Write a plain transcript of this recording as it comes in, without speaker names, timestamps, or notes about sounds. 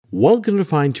Welcome to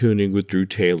Fine Tuning with Drew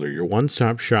Taylor, your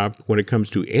one-stop shop when it comes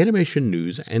to animation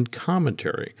news and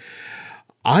commentary.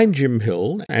 I'm Jim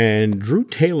Hill, and Drew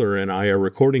Taylor and I are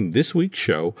recording this week's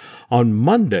show on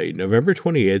Monday, November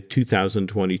 28th,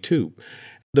 2022.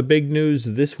 The big news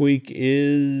this week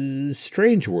is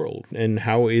Strange World and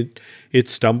how it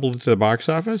stumbled to the box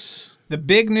office. The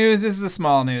big news is the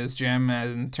small news, Jim,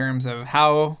 in terms of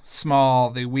how small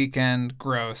the weekend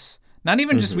gross, not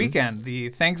even just weekend, the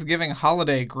Thanksgiving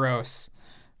holiday gross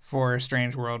for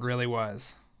Strange World really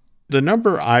was. The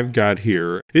number I've got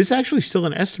here is actually still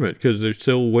an estimate because they're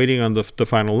still waiting on the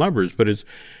final numbers, but it's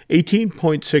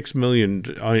 18.6 million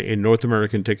in North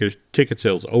American ticket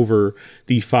sales over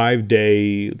the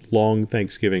 5-day long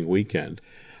Thanksgiving weekend.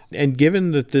 And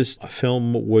given that this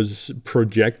film was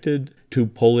projected to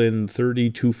pull in 30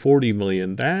 to 40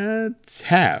 million, that's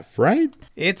half, right?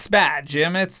 It's bad,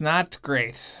 Jim. It's not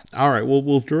great. All right.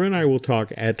 Well, Drew and I will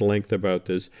talk at length about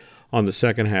this on the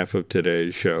second half of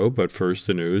today's show, but first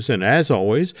the news. And as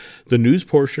always, the news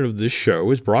portion of this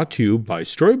show is brought to you by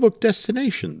Storybook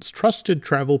Destinations, trusted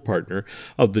travel partner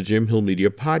of the Jim Hill Media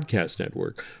Podcast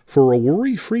Network. For a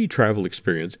worry-free travel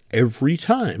experience every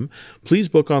time, please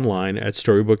book online at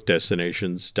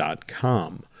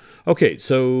StorybookDestinations.com. Okay,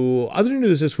 so other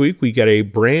news this week, we got a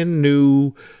brand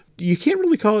new, you can't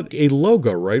really call it a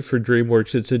logo, right, for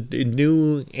DreamWorks. It's a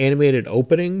new animated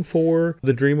opening for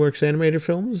the DreamWorks animated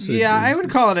films. Yeah, I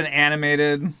would call it an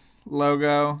animated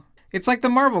logo. It's like the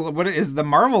Marvel, the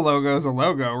Marvel logo is a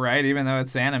logo, right, even though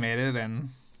it's animated and...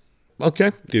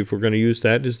 Okay, if we're going to use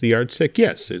that as the yardstick,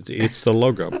 yes, it's the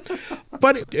logo.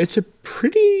 But it's a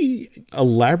pretty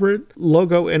elaborate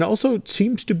logo, and also it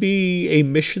seems to be a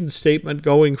mission statement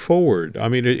going forward. I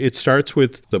mean, it starts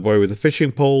with the boy with a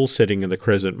fishing pole sitting in the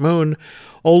crescent moon,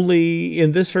 only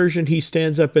in this version he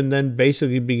stands up and then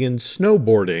basically begins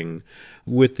snowboarding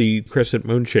with the crescent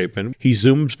moon shape. And he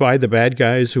zooms by the bad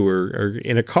guys who are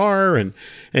in a car, and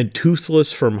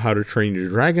Toothless from How to Train Your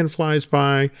Dragon flies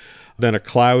by. Then a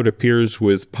cloud appears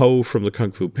with Po from the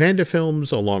Kung Fu Panda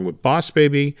films, along with Boss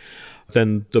Baby.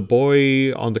 Then the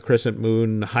boy on the crescent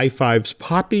moon high-fives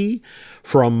Poppy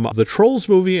from the Trolls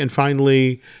movie. And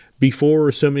finally, before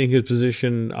assuming his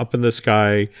position up in the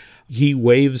sky, he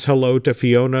waves hello to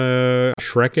Fiona,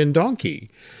 Shrek, and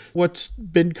Donkey. What's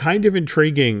been kind of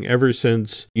intriguing ever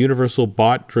since Universal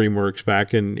bought DreamWorks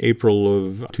back in April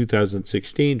of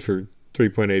 2016 for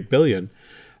 $3.8 billion,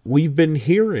 we've been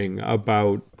hearing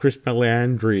about Chris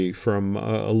Meledandri from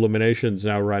Illuminations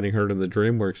now writing her in the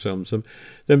DreamWorks films,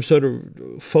 them sort of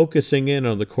focusing in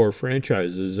on the core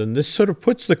franchises. And this sort of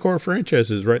puts the core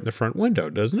franchises right in the front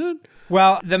window, doesn't it?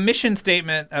 Well, the mission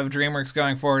statement of DreamWorks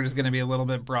going forward is going to be a little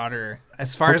bit broader.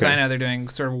 As far as I know, they're doing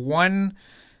sort of one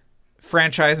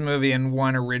franchise movie and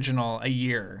one original a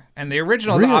year. And the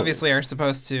originals obviously are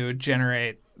supposed to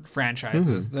generate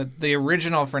franchises. The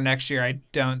original for next year I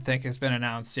don't think has been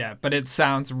announced yet, but it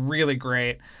sounds really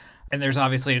great. And there's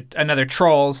obviously another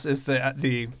Trolls is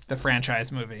the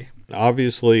franchise movie.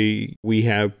 Obviously, we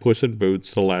have Puss in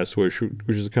Boots: The Last Wish,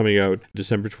 which is coming out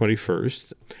December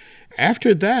 21st.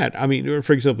 After that, I mean,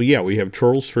 for example, we have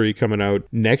Trolls 3 coming out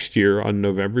next year on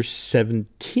November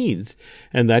 17th,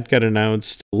 and that got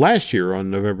announced last year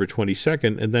on November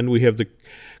 22nd. And then we have the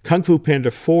Kung Fu Panda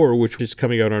 4, which is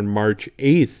coming out on March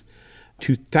 8th,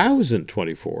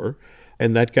 2024,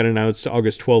 and that got announced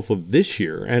August 12th of this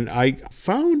year. And I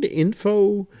found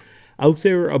info out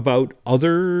there about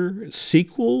other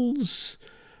sequels.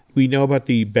 We know about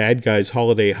the Bad Guys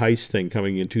Holiday Heist thing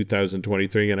coming in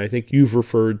 2023, and I think you've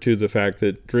referred to the fact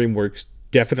that DreamWorks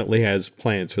definitely has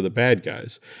plans for the Bad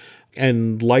Guys.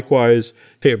 And likewise,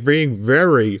 they're being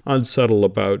very unsubtle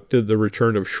about the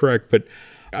return of Shrek, but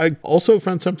I also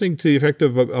found something to the effect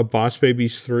of Boss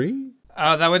Babies 3.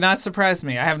 Oh, that would not surprise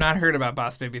me. I have not heard about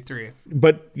Boss Baby 3.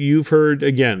 But you've heard,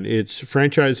 again, it's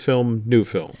franchise film, new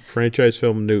film. Franchise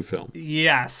film, new film.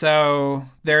 Yeah, so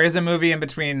there is a movie in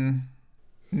between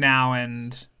now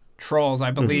and Trolls,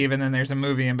 I believe, and then there's a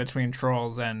movie in between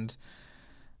Trolls and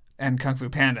Kung Fu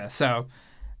Panda. So,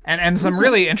 and some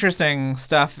really interesting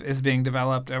stuff is being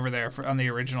developed over there on the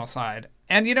original side.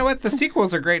 And you know what? The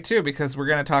sequels are great too, because we're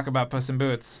going to talk about Puss in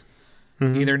Boots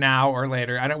either now or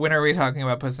later. When are we talking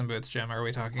about Puss in Boots, Jim? Are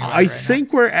we talking about I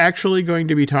think we're actually going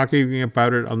to be talking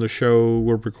about it on the show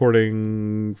we're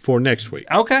recording for next week.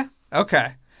 Okay.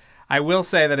 I will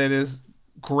say that it is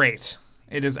great.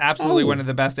 It is absolutely one of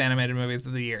the best animated movies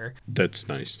of the year. That's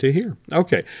nice to hear.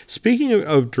 Okay. Speaking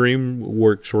of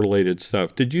DreamWorks related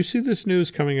stuff, did you see this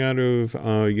news coming out of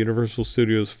Universal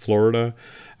Studios Florida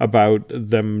about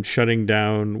them shutting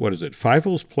down,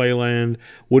 Fievel's Playland,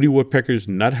 Woody Woodpecker's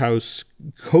Nut House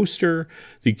Coaster,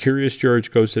 the Curious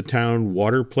George Goes to Town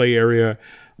water play area,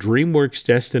 DreamWorks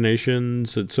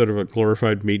Destinations, it's sort of a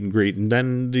glorified meet and greet, and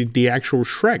then the actual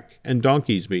Shrek and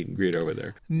Donkeys meet and greet over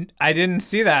there. I didn't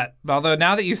see that. Although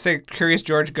now that you say Curious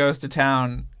George Goes to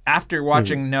Town, after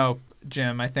watching Nope,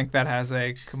 Jim, I think that has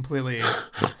a completely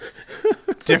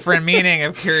different meaning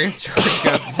of Curious George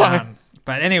Goes to Town.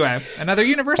 But anyway, another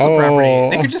Universal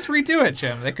property. They could just redo it,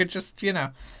 Jim. They could just,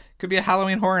 could be a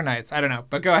Halloween Horror Nights. I don't know,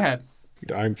 but go ahead.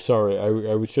 I'm sorry. I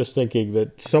was just thinking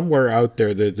that somewhere out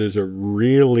there that there's a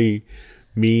really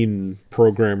mean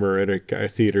programmer at a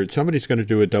theater. Somebody's going to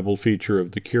do a double feature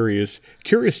of the Curious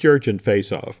George and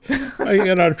Face Off.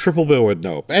 A triple bill with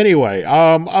Nope. Anyway,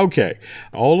 okay.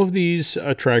 All of these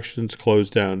attractions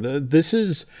closed down. This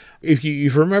is, if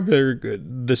you remember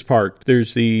this park,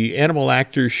 there's the Animal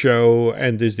Actors show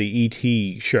and there's the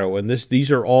E.T. show. And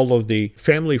these are all of the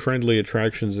family-friendly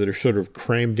attractions that are sort of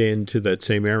crammed into that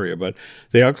same area. But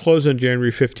they all close on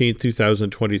January 15th,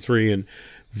 2023. And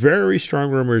very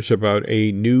strong rumors about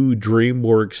a new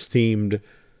DreamWorks-themed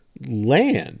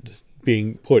land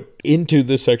being put into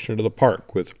this section of the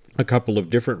park with a couple of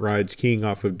different rides keying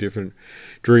off of different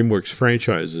DreamWorks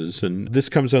franchises. And this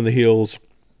comes on the heels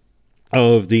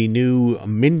of the new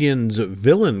Minions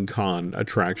Villain Con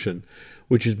attraction,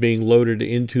 which is being loaded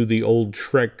into the old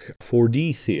Shrek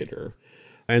 4D theater.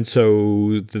 And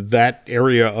so that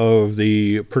area of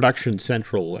the production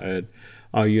central at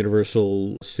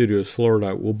Universal Studios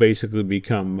Florida will basically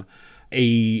become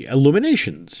a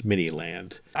Illuminations mini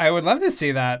land. I would love to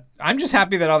see that. I'm just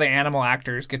happy that all the animal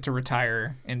actors get to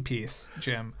retire in peace,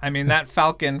 Jim. I mean, that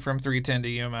Falcon from 3:10 to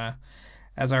Yuma,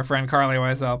 as our friend Carly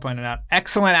Wiesel pointed out,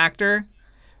 excellent actor,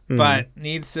 but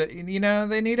needs to,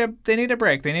 they need a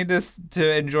break. They need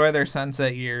to enjoy their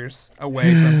sunset years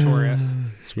away from tourists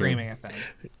screaming at them.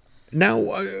 Now,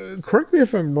 correct me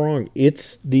if I'm wrong,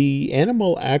 it's the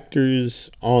animal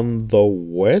actors on the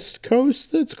West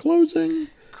Coast that's closing?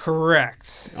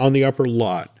 Correct. On the upper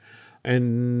lot.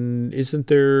 And isn't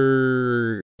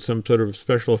there some sort of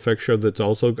special effects show that's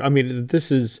also... I mean, this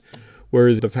is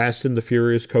where the Fast and the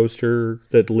Furious coaster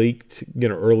that leaked,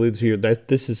 early this year,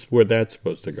 this is where that's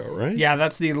supposed to go, right? Yeah,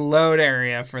 that's the load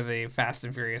area for the Fast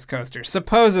and Furious coaster.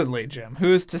 Supposedly, Jim.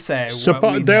 Who's to say?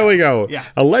 There we go. Yeah.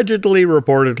 Allegedly,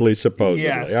 reportedly, supposedly.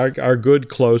 Yes. Our good,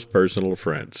 close, personal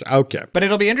friends. Okay. But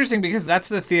it'll be interesting because that's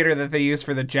the theater that they use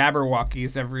for the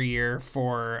Jabberwockies every year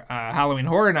for Halloween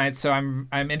Horror Nights. So I'm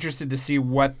interested to see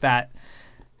where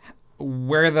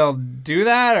they'll do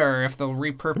that, or if they'll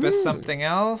repurpose something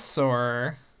else,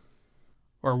 or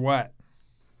what.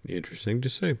 Interesting to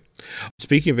see.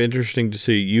 Speaking of interesting to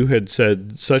see, you had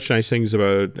said such nice things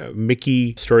about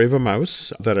Mickey Story of a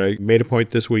Mouse that I made a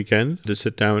point this weekend to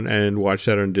sit down and watch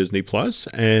that on Disney Plus.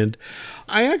 And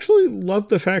I actually love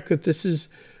the fact that this is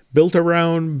built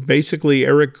around basically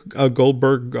Eric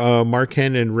Goldberg, Mark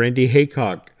Henn, and Randy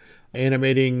Haycock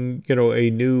animating, a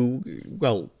new,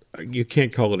 you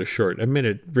can't call it a short. I mean,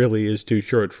 it really is too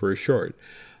short for a short,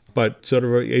 but sort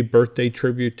of a birthday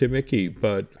tribute to Mickey.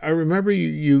 But I remember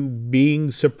you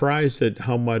being surprised at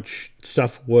how much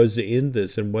stuff was in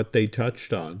this and what they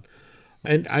touched on.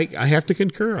 And I have to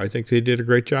concur. I think they did a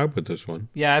great job with this one.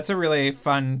 Yeah, it's a really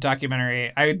fun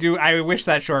documentary. I wish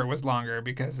that short was longer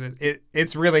because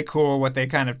it's really cool what they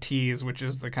kind of tease, which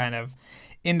is the kind of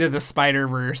Into the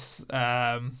Spider-Verse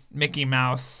Mickey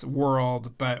Mouse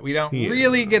world, but we don't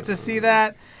really get to see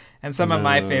that. And some of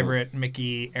my favorite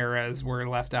Mickey eras were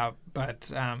left out,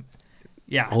 but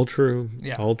yeah. All true.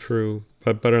 Yeah. All true.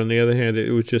 But on the other hand,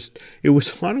 it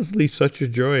was honestly such a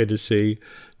joy to see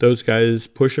those guys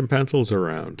pushing pencils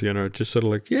around, just sort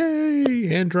of like, yay,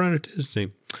 hand drawn at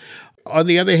Disney. On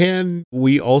the other hand,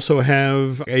 we also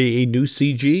have a new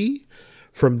CG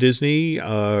from Disney,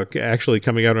 actually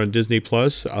coming out on Disney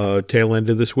Plus, tail end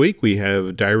of this week. We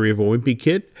have Diary of a Wimpy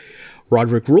Kid,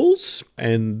 Roderick Rules,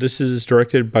 and this is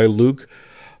directed by Luke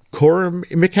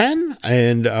Cormican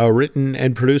and written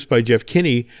and produced by Jeff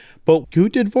Kinney. But who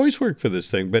did voice work for this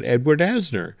thing? But Edward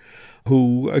Asner,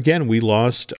 who, again, we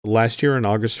lost last year on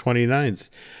August 29th.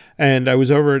 And I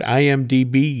was over at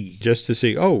IMDb just to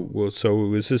see,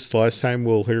 so is this the last time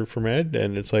we'll hear from Ed?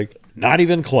 And it's like, not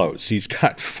even close. He's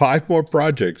got 5 more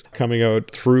projects coming out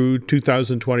through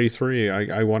 2023.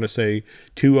 I want to say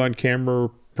 2 on camera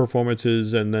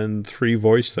performances and then 3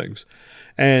 voice things.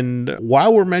 And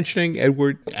while we're mentioning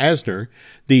Edward Asner,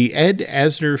 the Ed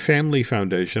Asner Family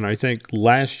Foundation, I think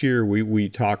last year we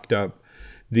talked up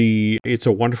the It's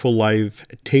a Wonderful Life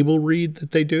table read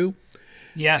that they do.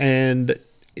 Yes. And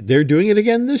they're doing it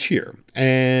again this year.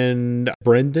 And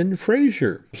Brendan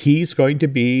Fraser, he's going to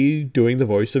be doing the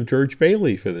voice of George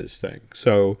Bailey for this thing.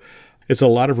 So it's a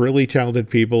lot of really talented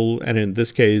people. And in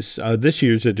this case, this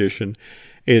year's edition,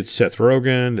 it's Seth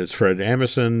Rogen, it's Fred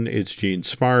Armisen, it's Gene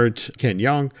Smart, Ken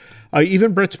Jeong.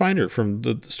 Even Brett Spiner from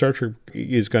the Star Trek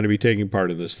is going to be taking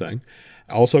part of this thing.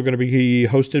 Also going to be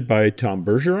hosted by Tom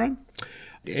Bergeron.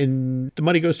 And the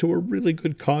money goes to a really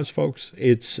good cause, folks.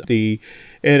 It's the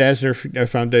Ed Asner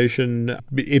Foundation.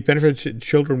 It benefits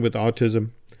children with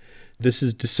autism. This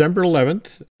is December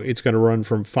 11th. It's going to run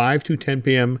from 5 to 10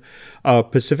 p.m.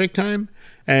 Pacific time.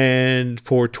 And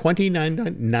for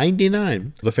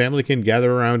 $29.99, the family can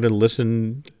gather around and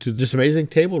listen to this amazing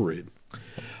table read.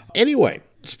 Anyway,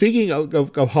 speaking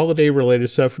of holiday-related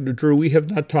stuff, Drew, we have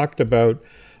not talked about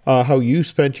how you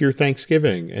spent your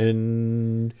Thanksgiving.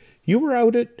 And you were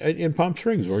out in Palm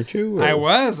Springs, weren't you? Or? I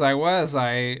was.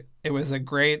 It was a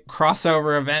great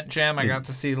crossover event, Jim. I got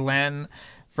to see Len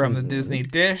from the Disney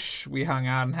Dish. We hung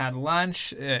out and had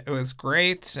lunch. It was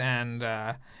great. And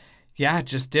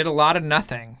just did a lot of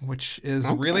nothing, which is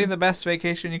really the best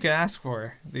vacation you can ask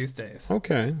for these days.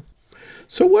 Okay.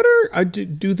 So what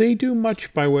do they do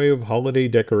much by way of holiday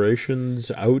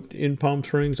decorations out in Palm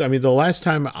Springs? I mean, the last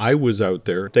time I was out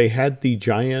there, they had the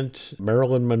giant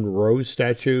Marilyn Monroe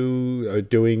statue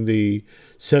doing the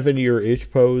 7-year itch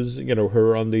pose,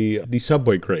 her on the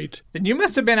subway crate. Then you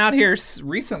must have been out here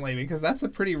recently, because that's a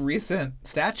pretty recent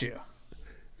statue.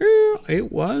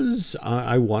 It was,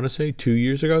 I want to say 2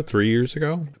 years ago, 3 years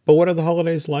ago. But what are the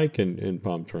holidays like in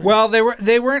Palm Springs? Well,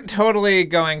 they weren't totally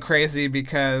going crazy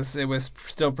because it was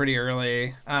still pretty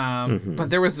early. But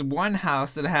there was one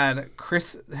house that had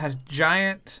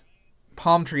giant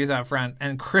palm trees out front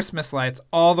and Christmas lights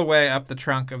all the way up the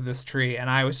trunk of this tree. And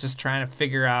I was just trying to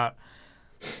figure out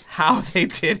how they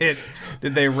did it.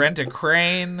 Did they rent a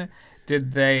crane?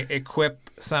 Did they equip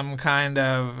some kind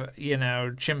of,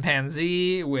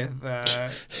 chimpanzee with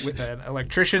an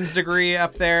electrician's degree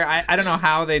up there? I don't know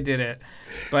how they did it,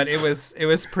 but it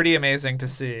was pretty amazing to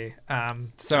see.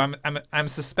 So I'm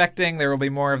suspecting there will be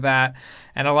more of that,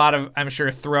 and a lot of, I'm sure,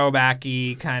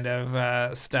 throwbacky kind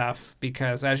of stuff,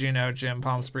 because as you know, Jim,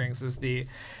 Palm Springs is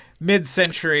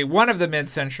one of the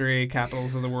mid-century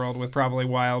capitals of the world, with probably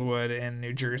Wildwood in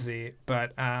New Jersey,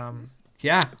 but.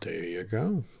 Yeah. There you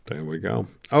go. There we go.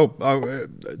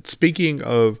 Speaking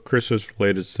of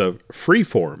Christmas-related stuff,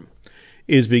 Freeform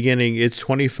is beginning its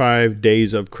 25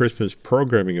 Days of Christmas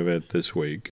programming event this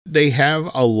week. They have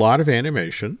a lot of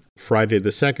animation. Friday the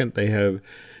 2nd, they have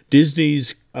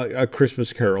Disney's A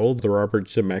Christmas Carol, the Robert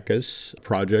Zemeckis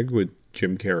project with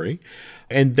Jim Carrey.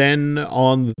 And then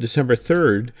on December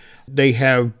 3rd, they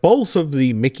have both of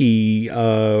the Mickey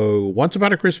Once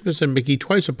Upon a Christmas and Mickey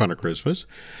Twice Upon a Christmas.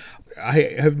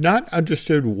 I have not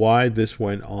understood why this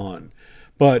went on,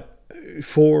 but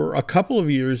for a couple of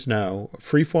years now,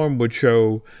 Freeform would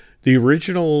show the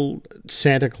original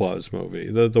Santa Claus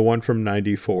movie, the one from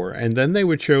 94, and then they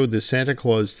would show the Santa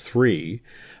Claus 3,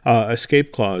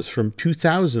 Escape Clause from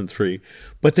 2003,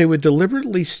 but they would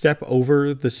deliberately step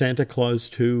over the Santa Claus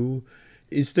 2.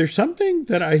 Is there something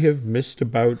that I have missed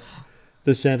about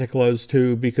the Santa Claus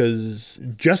 2? Because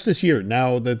just this year,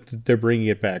 now that they're bringing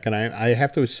it back, and I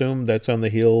have to assume that's on the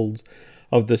heels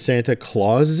of the Santa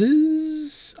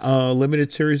Clauses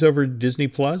limited series over Disney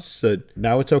Plus, that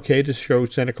now it's okay to show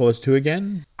Santa Claus 2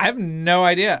 again? I have no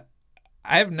idea.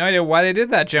 Why they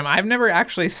did that, Jim. I've never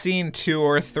actually seen 2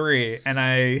 or 3, and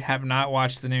I have not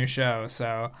watched the new show,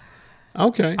 so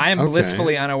okay. I am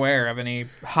blissfully unaware of any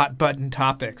hot button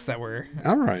topics that were...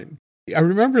 All right. I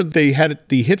remember they had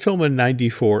the hit film in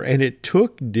 94, and it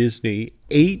took Disney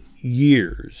 8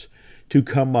 years to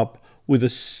come up with a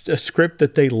script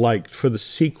that they liked for the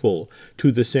sequel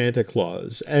to the Santa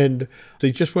Claus. And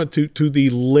they just went to the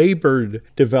labored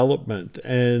development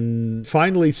and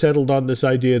finally settled on this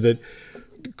idea that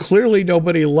clearly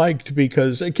nobody liked,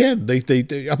 because, again,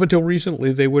 they up until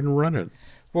recently, they wouldn't run it.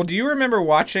 Well, do you remember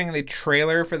watching the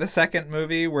trailer for the second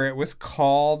movie where it was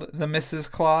called The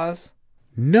Mrs. Claus?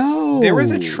 No. There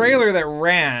was a trailer that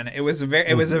ran. It was a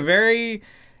very,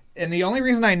 and the only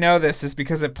reason I know this is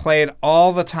because it played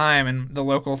all the time in the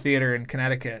local theater in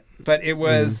Connecticut. But it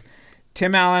was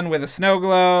Tim Allen with a snow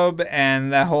globe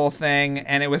and the whole thing,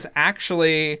 and it was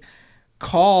actually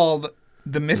called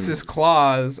The Mrs.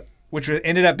 Claus, which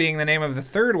ended up being the name of the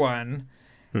third one.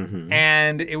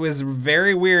 And it was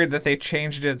very weird that they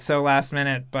changed it so last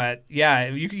minute. But yeah,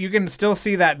 you can still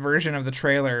see that version of the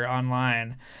trailer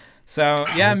online. So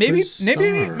yeah, maybe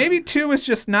 2 was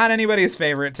just not anybody's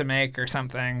favorite to make or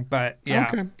something. But yeah,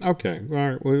 okay, all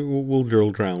right, we'll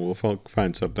drill down. We'll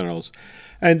find something else,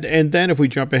 and then if we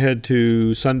jump ahead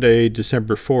to Sunday,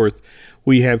 December 4th,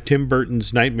 we have Tim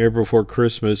Burton's Nightmare Before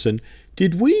Christmas. And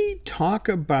did we talk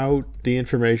about the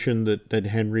information that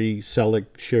Henry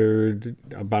Selick shared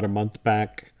about a month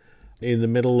back, in the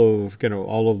middle of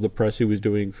all of the press he was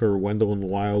doing for Wendell and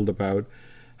Wild, about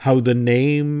how the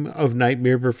name of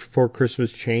Nightmare Before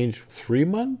Christmas changed 3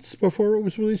 months before it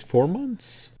was released? 4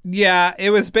 months? Yeah,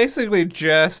 it was basically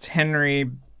just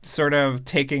Henry sort of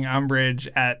taking umbrage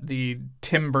at the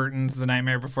Tim Burton's The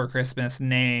Nightmare Before Christmas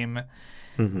name,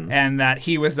 and that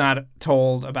he was not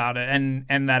told about it,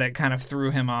 and that it kind of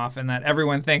threw him off, and that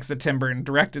everyone thinks that Tim Burton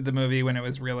directed the movie when it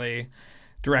was really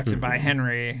directed by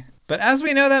Henry. But as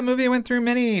we know, that movie went through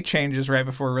many changes right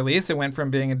before release. It went from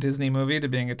being a Disney movie to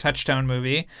being a Touchstone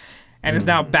movie, and is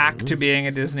now back to being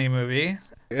a Disney movie.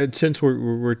 And since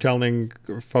we're telling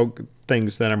folk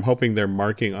things that I'm hoping they're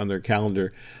marking on their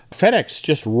calendar, FedEx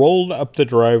just rolled up the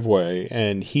driveway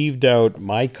and heaved out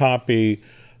my copy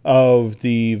of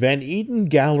the Van Eden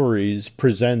Galleries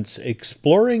Presents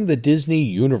Exploring the Disney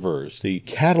Universe, the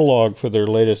catalog for their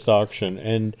latest auction.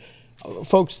 And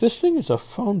folks, this thing is a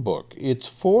phone book. It's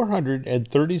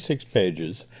 436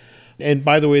 pages. And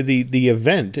by the way, the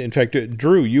event, in fact,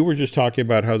 Drew, you were just talking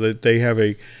about how that they have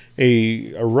a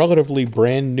relatively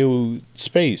brand new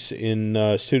space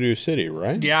in Studio City,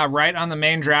 right? Yeah, right on the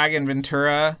main drag in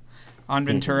Ventura.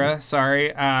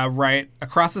 Right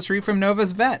across the street from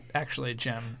Nova's Vet, actually,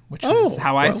 Jim, which is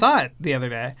how I saw it the other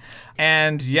day.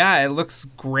 And yeah, it looks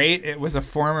great. It was a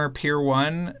former Pier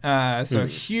 1, so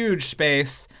huge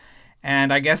space.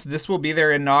 And I guess this will be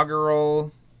their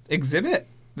inaugural exhibit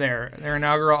there, their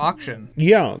inaugural auction.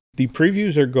 Yeah, the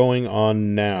previews are going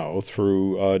on now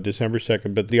through December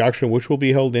 2nd, but the auction, which will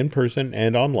be held in person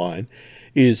and online,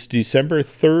 is December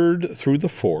 3rd through the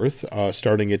 4th,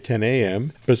 starting at 10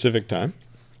 a.m. Pacific time.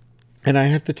 And I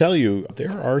have to tell you,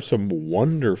 there are some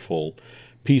wonderful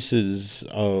pieces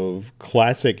of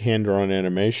classic hand-drawn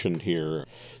animation here.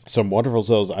 Some wonderful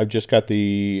cells. I've just got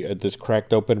this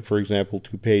cracked open, for example,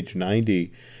 to page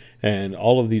 90, and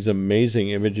all of these amazing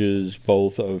images,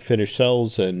 both of finished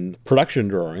cells and production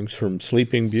drawings from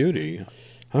Sleeping Beauty.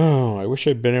 Oh, I wish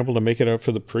I'd been able to make it out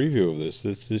for the preview of this.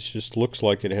 This just looks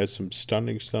like it has some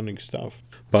stunning, stunning stuff.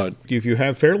 But if you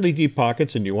have fairly deep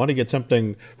pockets and you want to get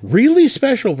something really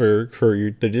special for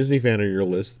the Disney fan on your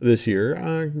list this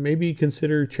year, maybe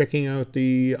consider checking out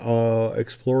the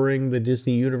Exploring the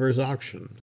Disney Universe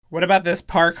auction. What about this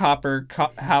Park Hopper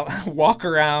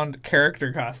walk-around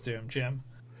character costume, Jim?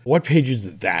 What page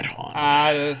is that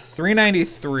on?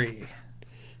 393.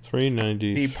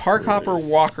 393. The Park Hopper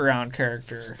walk-around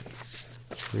character.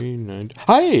 390.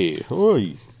 Hi! Oh,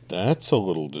 that's a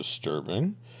little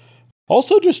disturbing.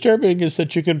 Also disturbing is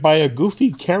that you can buy a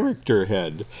Goofy character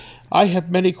head. I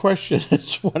have many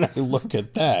questions when I look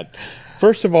at that.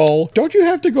 First of all, don't you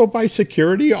have to go buy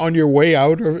security on your way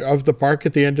out of the park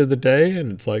at the end of the day?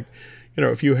 And it's like,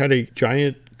 if you had a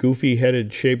giant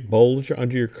Goofy-headed shaped bulge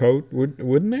under your coat,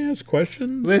 wouldn't they ask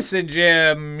questions? Listen,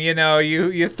 Jim,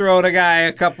 you throw the guy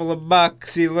a couple of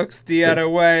bucks, he looks the other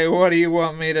way. What do you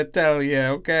want me to tell you,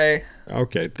 okay?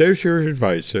 Okay, there's your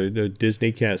advice,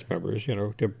 Disney cast members,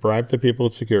 to bribe the people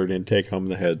at security and take home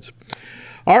the heads.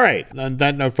 All right, on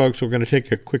that note, folks, we're going to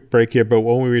take a quick break here, but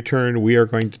when we return, we are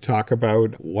going to talk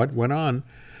about what went on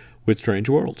with Strange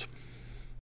Worlds.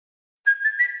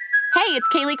 Hey, it's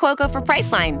Kaylee Cuoco for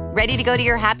Priceline. Ready to go to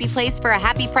your happy place for a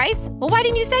happy price? Well, why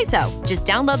didn't you say so? Just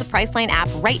download the Priceline app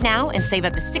right now and save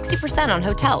up to 60% on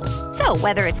hotels. So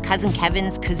whether it's Cousin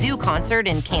Kevin's Kazoo Concert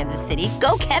in Kansas City,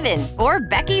 go Kevin, or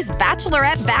Becky's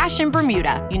Bachelorette Bash in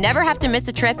Bermuda, you never have to miss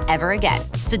a trip ever again.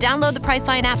 So download the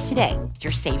Priceline app today.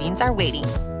 Your savings are waiting.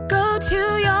 Go to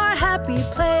your happy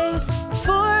place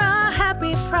for a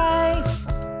happy price.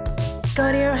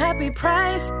 Go to your happy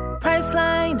price,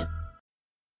 Priceline.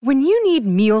 When you need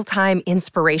mealtime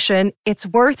inspiration, it's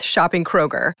worth shopping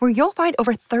Kroger, where you'll find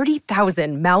over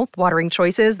 30,000 mouth-watering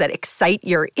choices that excite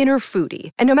your inner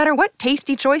foodie. And no matter what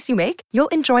tasty choice you make, you'll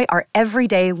enjoy our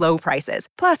everyday low prices,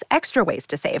 plus extra ways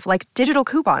to save, like digital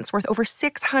coupons worth over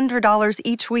 $600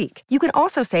 each week. You can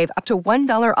also save up to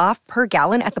 $1 off per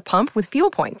gallon at the pump with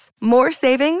fuel points. More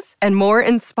savings and more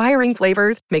inspiring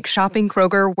flavors make shopping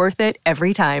Kroger worth it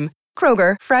every time.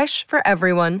 Kroger, fresh for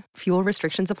everyone. Fuel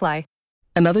restrictions apply.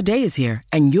 Another day is here,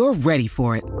 and you're ready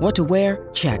for it. What to wear?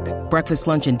 Check. Breakfast,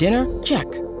 lunch, and dinner? Check.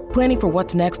 Planning for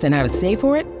what's next and how to save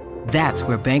for it? That's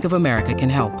where Bank of America can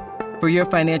help. For your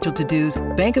financial to-dos,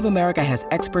 Bank of America has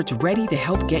experts ready to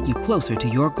help get you closer to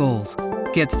your goals.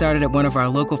 Get started at one of our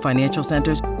local financial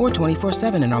centers or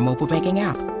 24/7 in our mobile banking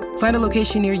app. Find a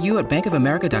location near you at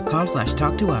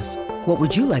bankofamerica.com/talktous. What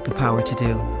would you like the power to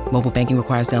do? Mobile banking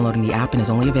requires downloading the app and is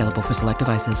only available for select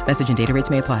devices. Message and data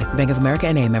rates may apply. Bank of America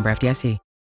N.A., member FDIC.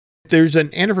 There's an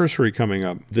anniversary coming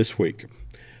up this week,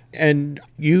 and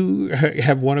you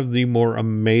have one of the more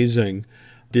amazing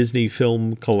Disney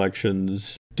film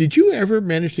collections. Did you ever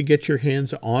manage to get your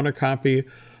hands on a copy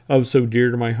of So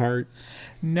Dear to My Heart?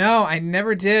 No, I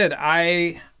never did.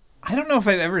 I don't know if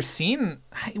I've ever seen,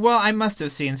 well, I must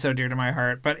have seen So Dear to My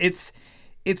Heart, but it's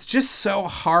just so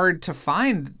hard to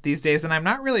find these days, and I'm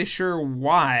not really sure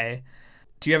why.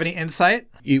 Do you have any insight?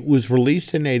 It was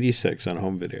released in 86 on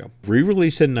home video,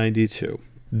 re-released in 92.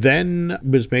 Then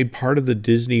was made part of the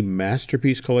Disney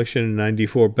Masterpiece Collection in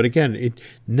 94. But again, it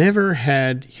never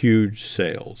had huge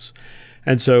sales.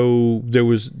 And so there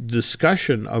was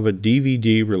discussion of a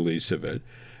DVD release of it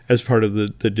as part of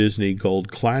the Disney Gold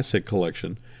Classic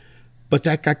Collection. But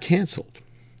that got canceled.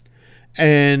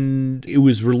 And it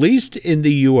was released in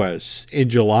the U.S. in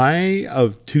July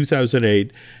of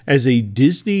 2008 as a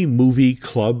Disney Movie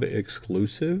Club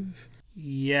exclusive.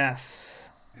 Yes.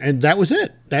 And that was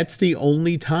it. That's the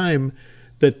only time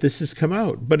that this has come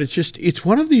out. But it's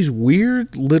one of these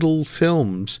weird little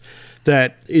films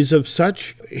that is of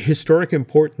such historic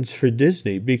importance for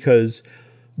Disney, because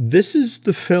this is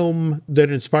the film that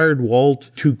inspired Walt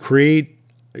to create.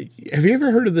 Have you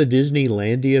ever heard of the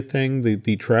Disneylandia thing,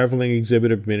 the traveling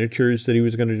exhibit of miniatures that he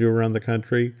was going to do around the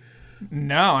country?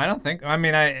 No, I don't think. I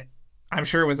mean, I'm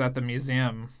sure it was at the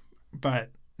museum,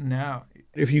 but no.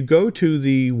 If you go to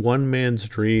the One Man's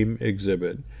Dream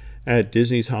exhibit at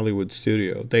Disney's Hollywood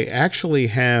Studio, they actually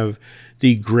have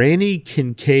the Granny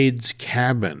Kincaid's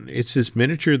cabin. It's this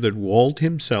miniature that Walt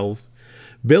himself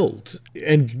built.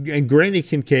 And Granny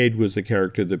Kincaid was the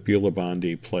character that Beulah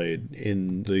Bondi played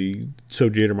in the So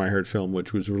Dear to My Heart film,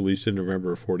 which was released in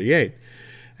November of 48.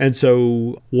 And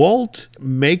so Walt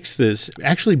makes this,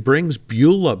 actually brings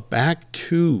Beulah back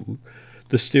to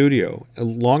the studio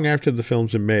long after the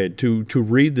films are made to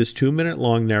read this 2-minute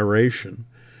long narration.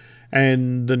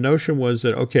 And the notion was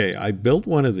that, okay, I built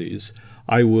one of these.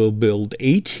 I will build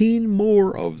 18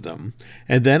 more of them,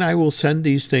 and then I will send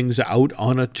these things out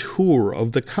on a tour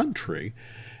of the country.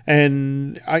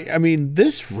 And I mean,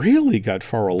 this really got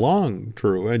far along,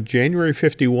 Drew. In January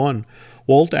 51,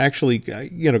 Walt actually,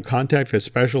 contacted a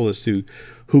specialist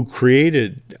who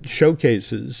created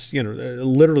showcases,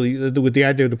 literally with the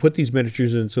idea to put these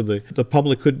miniatures in so the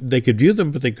public could view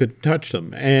them, but they couldn't touch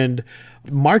them. And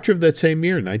March of that same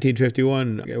year,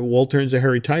 1951, Walt turns to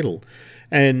Harry Teitel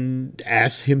and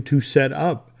asks him to set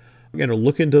up,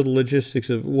 look into the logistics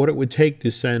of what it would take to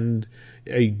send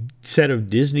a set of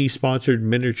Disney-sponsored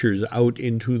miniatures out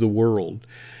into the world.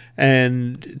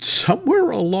 And somewhere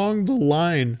along the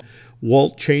line,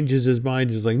 Walt changes his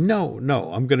mind. He's like, no,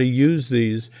 I'm going to use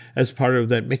these as part of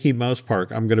that Mickey Mouse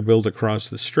park I'm going to build across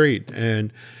the street.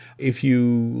 And if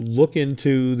you look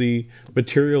into the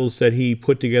materials that he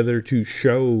put together to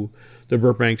show the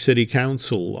Burbank City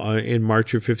Council in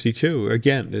March of 52,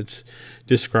 again, it's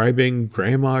describing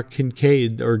Grandma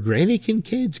Kincaid or Granny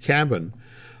Kincaid's cabin.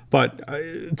 But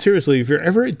seriously, if you're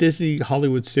ever at Disney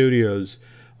Hollywood Studios,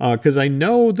 because I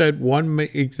know that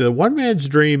the One Man's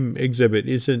Dream exhibit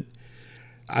isn't,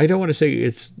 I don't want to say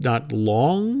it's not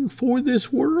long for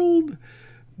this world,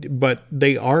 but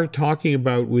they are talking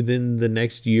about within the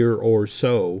next year or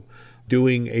so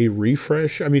doing a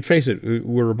refresh. I mean, face it,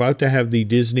 we're about to have the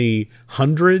Disney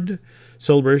 100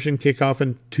 celebration kick off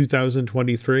in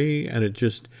 2023,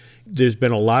 and there's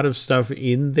been a lot of stuff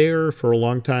in there for a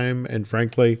long time. And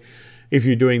frankly, if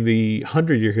you're doing the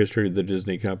 100-year history of the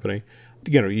Disney company,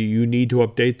 you need to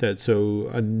update that. So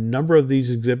a number of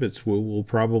these exhibits will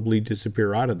probably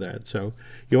disappear out of that. So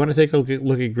you want to take a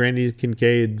look at Granny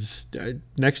Kincaid's.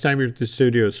 Next time you're at the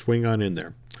studio, swing on in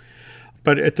there.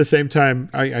 But at the same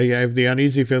time, I have the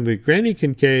uneasy feeling that Granny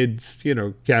Kincaid's,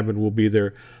 cabin will be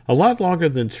there a lot longer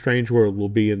than Strange World will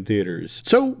be in theaters.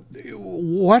 So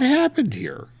what happened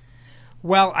here?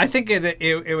 Well, I think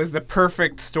it was the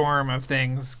perfect storm of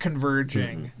things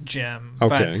converging, Jim.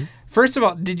 Okay. But first of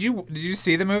all, did you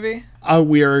see the movie?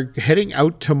 We are heading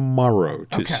out tomorrow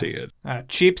to see it.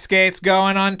 Cheapskates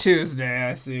going on Tuesday,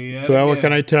 I see. Well, what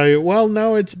can I tell you? Well,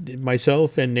 no, it's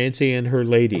myself and Nancy and her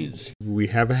ladies. We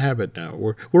have a habit now.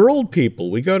 We're old people.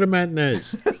 We go to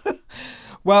matinees.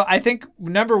 Well, I think,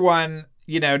 number one,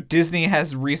 Disney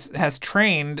has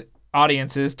trained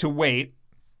audiences to wait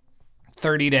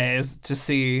 30 days to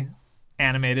see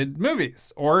animated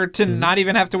movies, or to not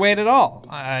even have to wait at all,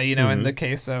 in the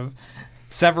case of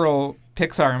several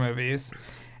Pixar movies.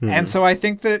 And so I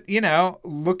think that,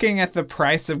 looking at the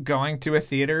price of going to a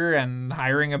theater and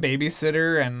hiring a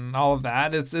babysitter and all of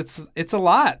that, it's a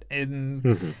lot.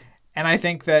 And I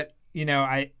think that,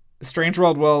 Strange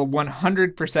World will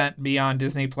 100% be on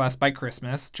Disney Plus by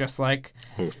Christmas, just like...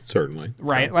 Oh, certainly.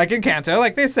 Right, yeah. like Encanto.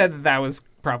 Like they said that was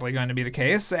probably going to be the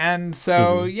case. And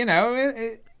so,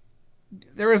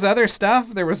 there was other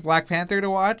stuff. There was Black Panther to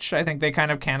watch. I think they kind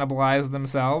of cannibalized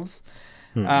themselves.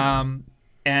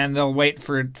 And they'll wait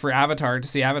for Avatar to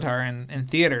see Avatar in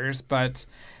theaters. But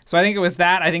so I think it was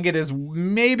that. I think it is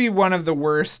maybe one of the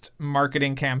worst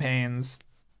marketing campaigns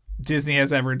Disney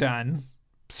has ever done.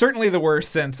 Certainly the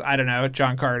worst since, I don't know,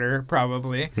 John Carter,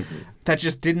 probably. That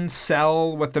just didn't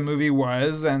sell what the movie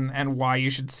was and why you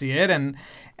should see it. And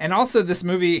also this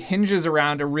movie hinges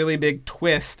around a really big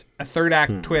twist, a third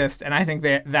act twist. And I think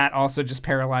that also just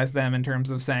paralyzed them in terms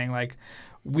of saying, like,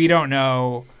 we don't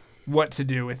know what to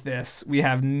do with this. We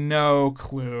have no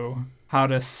clue how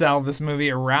to sell this movie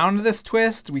around this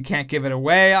twist. We can't give it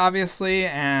away, obviously.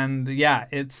 And yeah,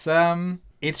 it's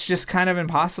just kind of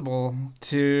impossible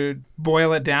to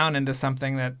boil it down into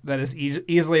something that is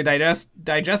easily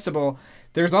digestible.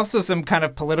 There's also some kind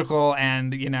of political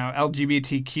and,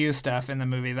 LGBTQ stuff in the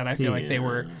movie that I feel like they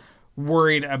were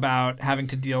worried about having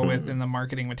to deal with in the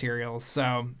marketing materials.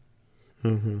 So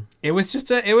it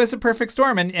was a perfect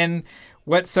storm. And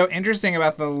what's so interesting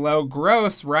about the low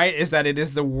gross, right, is that it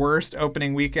is the worst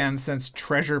opening weekend since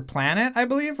Treasure Planet, I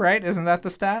believe, right? Isn't that the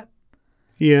stat?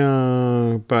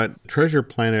 Yeah, but Treasure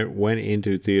Planet went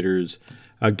into theaters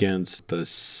against the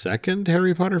second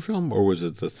Harry Potter film, or was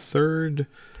it the third?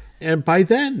 And by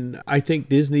then, I think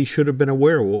Disney should have been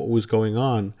aware of what was going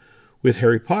on with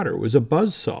Harry Potter. It was a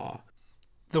buzzsaw.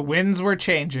 The winds were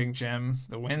changing, Jim.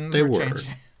 The winds were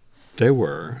changing. They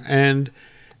were. And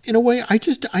in a way,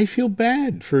 I feel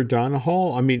bad for Don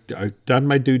Hall. I mean, I've done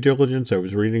my due diligence. I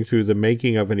was reading through the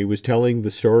making of, and he was telling the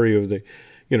story of the,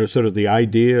 sort of the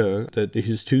idea that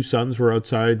his two sons were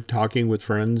outside talking with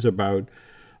friends about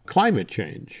climate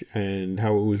change and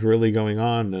how it was really going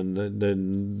on, and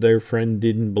then their friend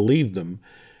didn't believe them.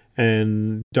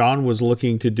 And Don was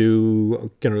looking to do,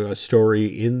 a story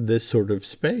in this sort of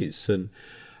space.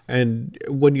 And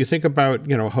when you think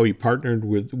about, how he partnered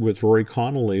with Roy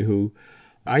Connolly, who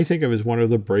I think of as one of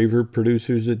the braver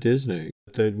producers at Disney,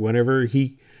 that whenever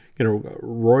he,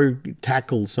 Roy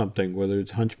tackles something, whether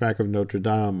it's Hunchback of Notre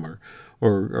Dame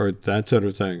or that sort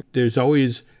of thing, there's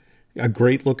always a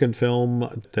great looking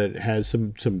film that has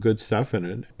some good stuff in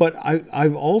it. But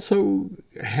I've also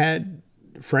had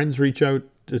friends reach out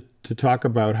to talk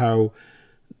about how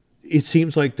it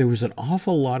seems like there was an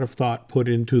awful lot of thought put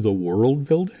into the world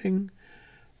building,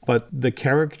 but the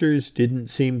characters didn't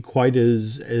seem quite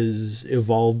as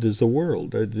evolved as the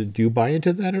world. Did you buy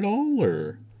into that at all,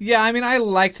 or? Yeah, I mean, I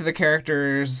liked the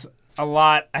characters a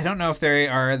lot. I don't know if they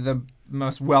are the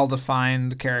most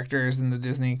well-defined characters in the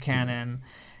Disney canon.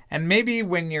 And maybe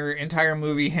when your entire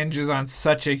movie hinges on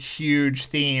such a huge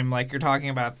theme, like you're talking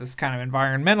about this kind of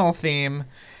environmental theme,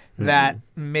 that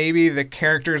maybe the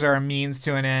characters are a means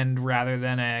to an end rather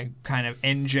than a kind of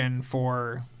engine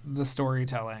for the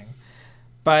storytelling.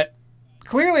 But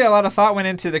clearly a lot of thought went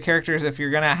into the characters. If you're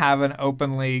going to have an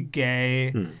openly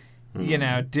gay,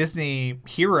 Disney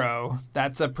hero,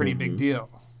 that's a pretty big deal.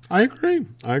 I agree.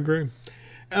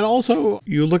 And also,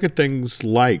 you look at things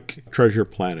like Treasure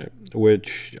Planet,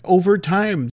 which over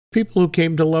time, people who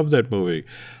came to love that movie.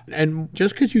 And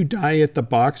just because you die at the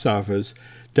box office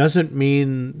doesn't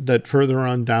mean that further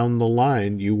on down the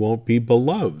line you won't be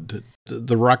beloved.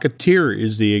 The Rocketeer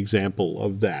is the example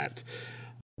of that.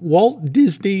 Walt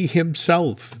Disney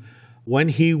himself, when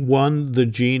he won the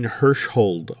Gene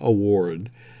Hirschhold Award,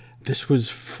 this was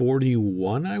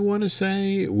 41, I want to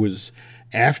say. It was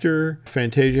after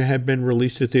Fantasia had been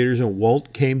released to theaters, and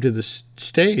Walt came to the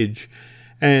stage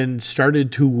and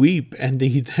started to weep. And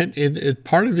he then, in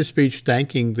part of his speech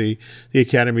thanking the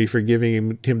Academy for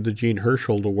giving him the Gene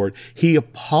Hirschhold Award, he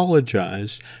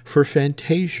apologized for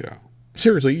Fantasia.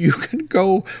 Seriously, you can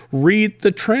go read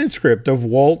the transcript of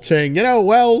Walt saying,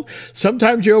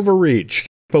 sometimes you overreach,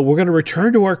 but we're going to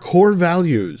return to our core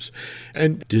values.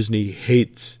 And Disney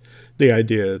hates the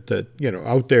idea that,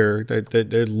 out there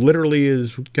that literally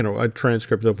is, a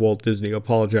transcript of Walt Disney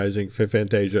apologizing for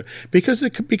Fantasia, because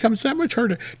it becomes that much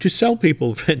harder to sell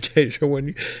people Fantasia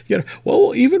when,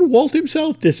 even Walt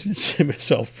himself distanced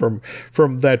himself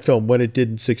from that film when it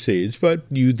didn't succeed. But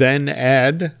you then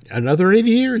add another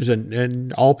 80 years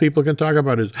and all people can talk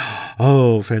about is,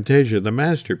 oh, Fantasia, the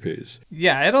masterpiece.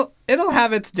 Yeah, it'll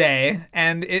have its day,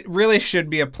 and it really should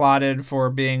be applauded for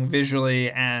being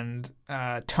visually and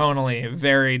tonally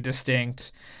very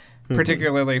distinct,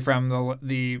 particularly from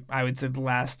the I would say the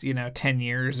last 10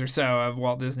 years or so of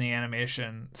Walt Disney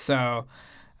animation. So,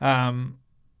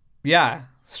 yeah,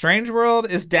 Strange World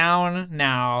is down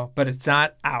now, but it's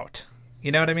not out.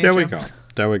 You know what I mean?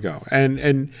 There we go.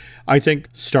 And I think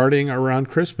starting around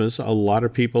Christmas, a lot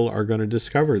of people are going to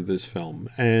discover this film.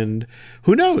 And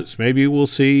who knows? Maybe we'll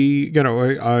see, I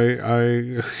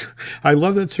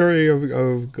love that story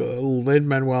of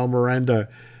Lin-Manuel Miranda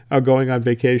going on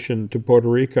vacation to Puerto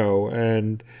Rico.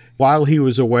 And while he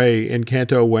was away,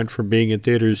 Encanto went from being in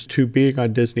theaters to being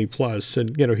on Disney Plus.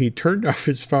 And, he turned off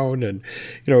his phone and,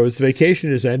 his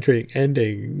vacation is ending.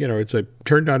 It's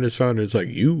turned on his phone and it's like,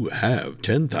 you have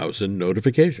 10,000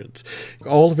 notifications.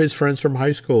 All of his friends from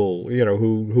high school,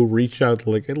 who reached out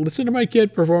like, listen to my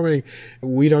kid performing.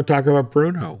 We don't talk about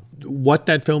Bruno. What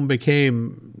that film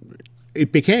became,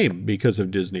 it became because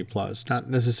of Disney Plus, not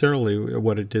necessarily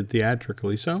what it did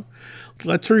theatrically. So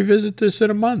let's revisit this in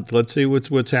a month. Let's see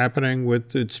what's happening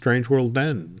with Strange World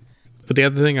then. But the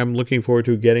other thing I'm looking forward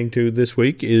to getting to this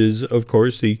week is, of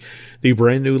course, the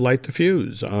brand new Light the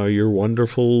Fuse, your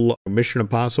wonderful Mission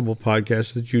Impossible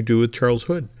podcast that you do with Charles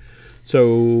Hood.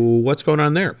 So what's going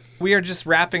on there? We are just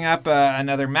wrapping up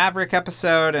another Maverick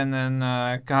episode, and then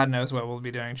God knows what we'll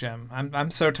be doing, Jim. I'm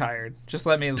so tired. Just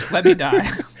let me die.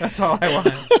 That's all I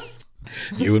want.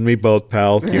 You and me both,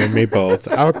 pal. You and me both.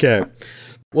 Okay.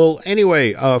 Well,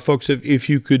 anyway, folks, if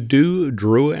you could do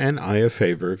Drew and I a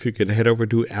favor, if you could head over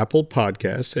to Apple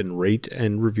Podcasts and rate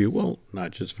and review, well,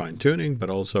 not just fine-tuning, but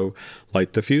also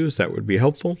Light the Fuse, that would be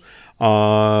helpful.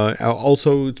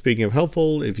 Also, speaking of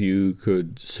helpful, if you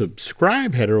could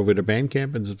subscribe, head over to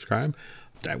Bandcamp and subscribe.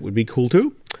 That would be cool,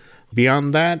 too.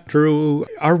 Beyond that, Drew,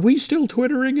 are we still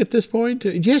Twittering at this point?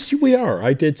 Yes, we are.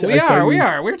 I did. We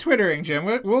are. We're Twittering, Jim.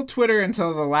 We'll Twitter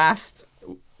until the last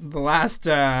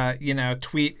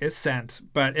tweet is sent,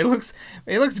 but it looks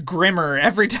grimmer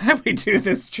every time we do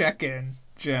this check-in,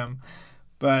 Jim.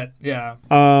 But yeah.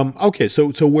 Okay,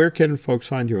 so where can folks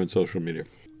find you on social media?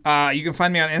 You can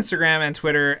find me on Instagram and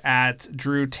Twitter at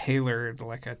Drew Tailored,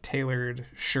 like a tailored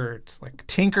shirt, like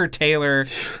Tinker Tailor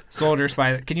Soldier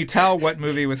Spy. Can you tell what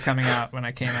movie was coming out when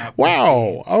I came out?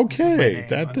 Wow. Okay,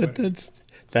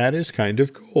 that is kind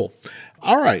of cool.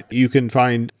 All right. You can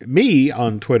find me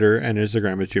on Twitter and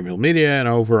Instagram as Jim Hill Media, and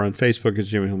over on Facebook as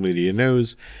Jim Hill Media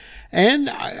News.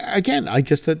 And again, I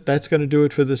guess that's going to do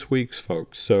it for this week's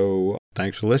folks. So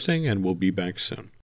thanks for listening, and we'll be back soon.